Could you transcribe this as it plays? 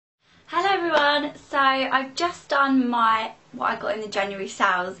everyone, so I've just done my what I got in the January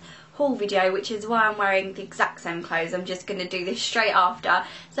sales haul video, which is why I'm wearing the exact same clothes. I'm just going to do this straight after,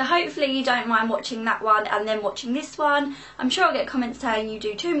 so hopefully you don't mind watching that one and then watching this one. I'm sure I'll get comments saying you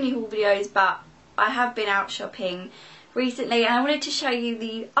do too many haul videos, but I have been out shopping recently and I wanted to show you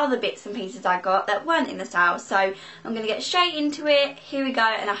the other bits and pieces I got that weren't in the sale, so I'm going to get straight into it. Here we go,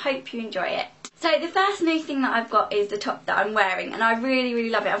 and I hope you enjoy it. So the first new thing that I've got is the top that I'm wearing, and I really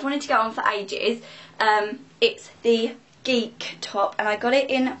love it. I've wanted to go on for ages. It's the Geek top, and I got it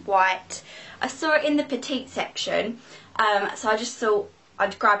in white. I saw it in the petite section, so I just thought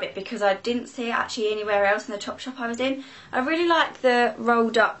I'd grab it because I didn't see it actually anywhere else in the top shop I was in. I really like the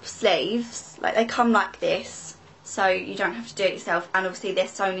rolled up sleeves, like they come like this, so you don't have to do it yourself, and obviously they're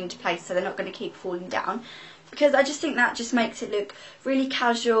sewn into place so they're not going to keep falling down, because I just think that just makes it look really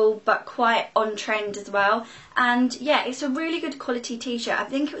casual but quite on trend as well. And yeah, it's a really good quality t-shirt. I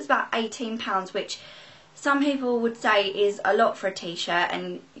think it was about £18, which some people would say is a lot for a t-shirt,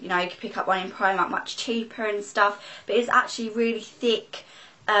 and you know, you could pick up one in Primark much cheaper and stuff, but it's actually really thick.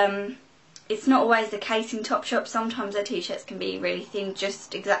 It's not always the case in Topshop. Sometimes their t-shirts can be really thin,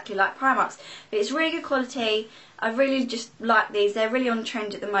 just exactly like Primark's, but it's really good quality. I really just like these. They're really on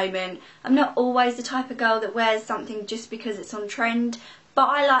trend at the moment. I'm not always the type of girl that wears something just because it's on trend, but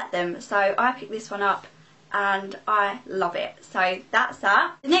I like them, so I picked this one up and I love it. So that's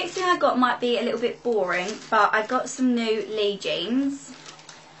that. The next thing I got might be a little bit boring, but I got some new Lee jeans,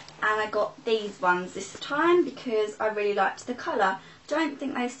 and I got these ones this time because I really liked the colour. I don't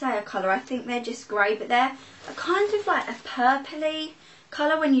think they say a colour, I think they're just grey, but they're a kind of like a purpley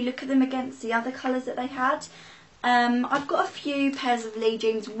colour when you look at them against the other colours that they had. I've got a few pairs of Lee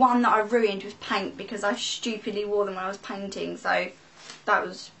jeans, one that I ruined with paint because I stupidly wore them when I was painting, so that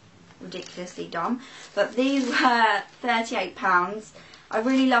was ridiculously dumb. But these were £38. I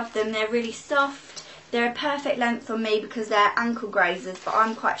really love them. They're really soft. They're a perfect length on me because they're ankle grazers, but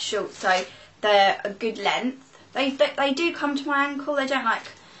I'm quite short, so they're a good length. They do come to my ankle. They don't like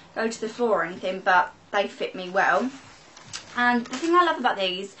go to the floor or anything, but they fit me well. And the thing I love about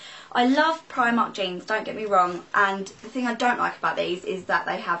these, I love Primark jeans, don't get me wrong, and the thing I don't like about these is that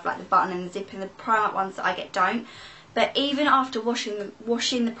they have like the button and the zip, and the Primark ones that I get don't. But even after washing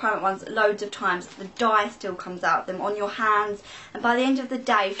the Primark ones loads of times, the dye still comes out of them on your hands, and by the end of the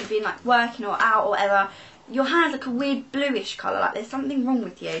day, if you've been like working or out or whatever, your hands like a weird bluish colour, like there's something wrong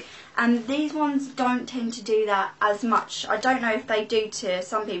with you. And these ones don't tend to do that as much. I don't know if they do to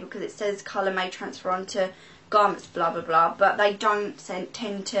some people because it says colour may transfer onto garments, blah blah blah, but they don't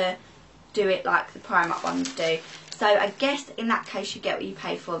tend to do it like the Primark ones do. So I guess in that case you get what you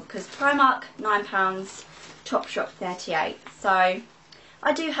pay for, because Primark £9, Topshop 38. So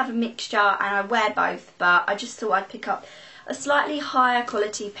I do have a mixture and I wear both, but I just thought I'd pick up a slightly higher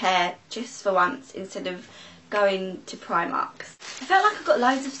quality pair just for once instead of going to Primark's. I felt like I got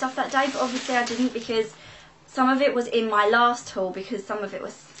loads of stuff that day, but obviously I didn't, because some of it was in my last haul, because some of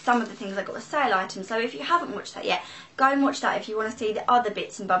the things I got were sale items. So if you haven't watched that yet, go and watch that if you want to see the other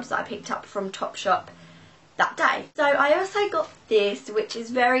bits and bobs that I picked up from Topshop that day. So I also got this, which is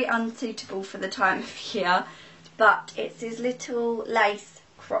very unsuitable for the time of year, but it's this little lace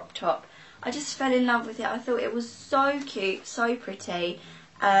crop top. I just fell in love with it. I thought it was so cute, so pretty.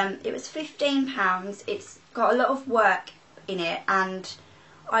 It was £15. It's got a lot of work in it and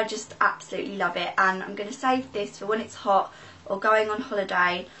I just absolutely love it, and I'm going to save this for when it's hot or going on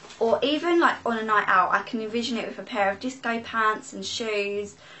holiday, or even like on a night out. I can envision it with a pair of disco pants and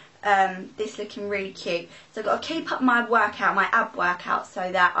shoes. This looking really cute. So I've got to keep up my workout, my ab workout,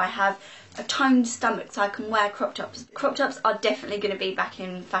 so that I have a toned stomach so I can wear crop tops. Crop tops are definitely going to be back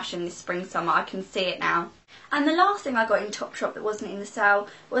in fashion this spring summer, I can see it now. And the last thing I got in Topshop that wasn't in the sale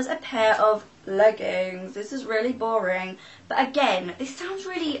was a pair of leggings. This is really boring, but again, this sounds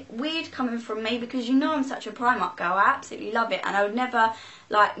really weird coming from me because you know I'm such a Primark girl. I absolutely love it and I would never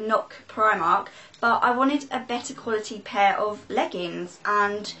like knock Primark, but I wanted a better quality pair of leggings,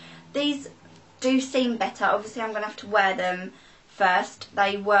 and these do seem better. Obviously I'm going to have to wear them first.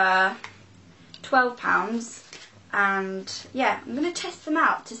 They were £12, and yeah, I'm going to test them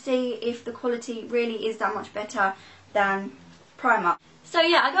out to see if the quality really is that much better than Primark. So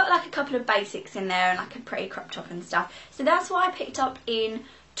yeah, I got like a couple of basics in there and like a pretty crop top and stuff. So that's what I picked up in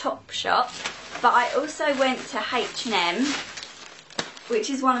Topshop, but I also went to H&M, which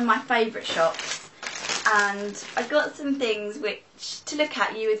is one of my favourite shops, and I got some things which to look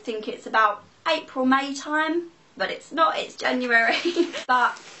at you would think it's about April, May time, but it's not, it's January.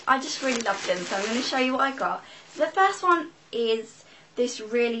 But I just really love them, so I'm going to show you what I got. So the first one is this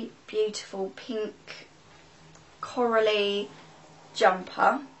really beautiful pink corally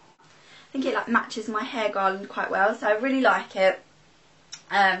jumper. think it like matches my hair garland quite well, so I really like it.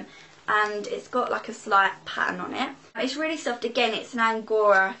 And it's got like a slight pattern on it. It's really soft. Again, it's an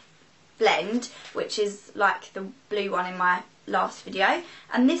Angora blend, which is like the blue one in my last video,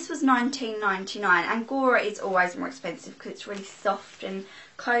 and this was $19.99. Angora is always more expensive because it's really soft and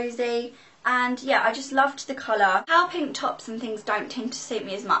cozy, and yeah, I just loved the colour. Pale pink tops and things don't tend to suit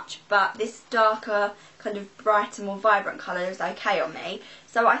me as much, but this darker kind of brighter, more vibrant colour is okay on me,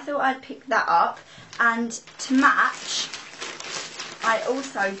 so I thought I'd pick that up. And to match, I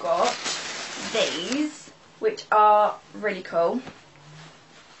also got these, which are really cool.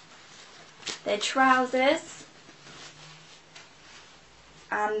 They're trousers,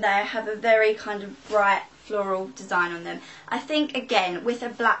 and they have a very kind of bright floral design on them. I think, again, with a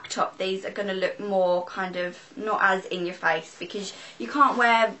black top, these are going to look more kind of not as in your face, because you can't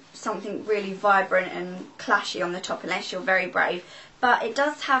wear something really vibrant and clashy on the top unless you're very brave. But it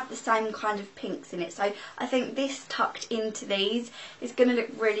does have the same kind of pinks in it, so I think this tucked into these is going to look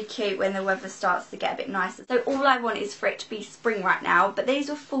really cute when the weather starts to get a bit nicer. So all I want is for it to be spring right now, but these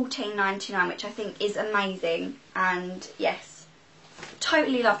were $14.99, which I think is amazing, and yes,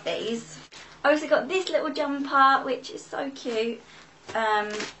 totally love these. I also got this little jumper, which is so cute.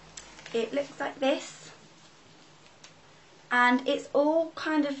 It looks like this, and it's all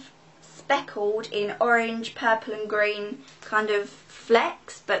kind of speckled in orange, purple and green kind of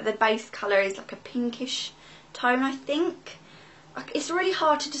flecks, but the base colour is like a pinkish tone, I think. It's really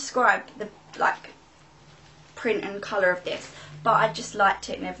hard to describe the like print and colour of this, but I just liked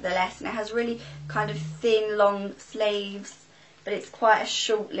it nevertheless, and it has really kind of thin long sleeves, but it's quite a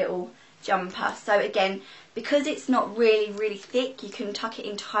short little jumper. So again, because it's not really thick, you can tuck it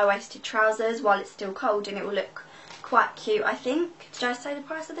into high-waisted trousers while it's still cold and it will look quite cute, I think. Did I say the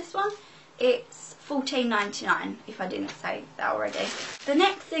price of this one? It's $14.99, if I didn't say that already. The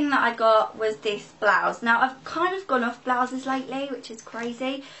next thing that I got was this blouse. Now, I've kind of gone off blouses lately, which is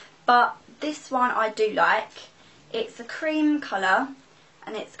crazy, but this one I do like. It's a cream colour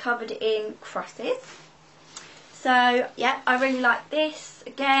and it's covered in crosses. So yeah, I really like this.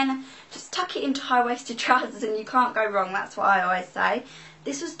 Again, just tuck it into high-waisted trousers and you can't go wrong, that's what I always say.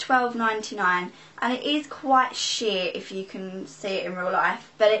 This was $12.99, and it is quite sheer if you can see it in real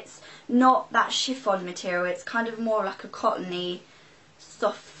life, but it's not that chiffon material, it's kind of more like a cottony,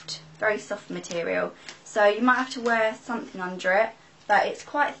 soft, very soft material. So you might have to wear something under it, but it's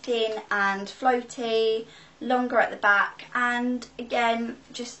quite thin and floaty, longer at the back, and again,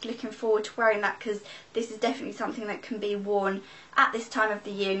 just looking forward to wearing that, because this is definitely something that can be worn at this time of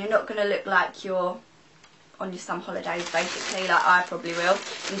the year and you're not going to look like you're on your summer holidays, basically, like I probably will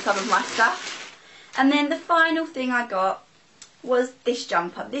in some of my stuff. And then the final thing I got was this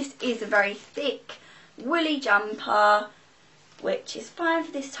jumper. This is a very thick, woolly jumper, which is fine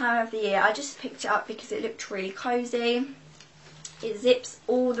for this time of the year. I just picked it up because it looked really cosy. It zips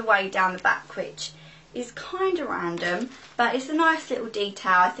all the way down the back, which is kind of random, but it's a nice little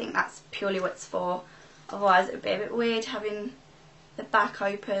detail. I think that's purely what it's for. Otherwise it would be a bit weird having the back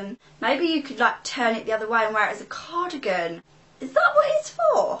open. Maybe you could like turn it the other way and wear it as a cardigan. Is that what it's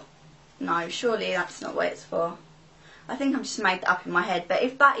for? No, surely that's not what it's for. I think I've just made that up in my head, but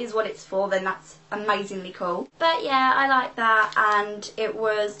if that is what it's for, then that's amazingly cool. But yeah, I like that, and it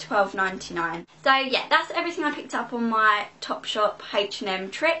was $12.99. So yeah, that's everything I picked up on my Topshop H&M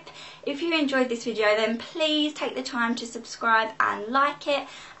trip. If you enjoyed this video, then please take the time to subscribe and like it,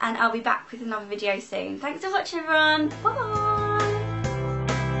 and I'll be back with another video soon. Thanks for watching, everyone. Bye!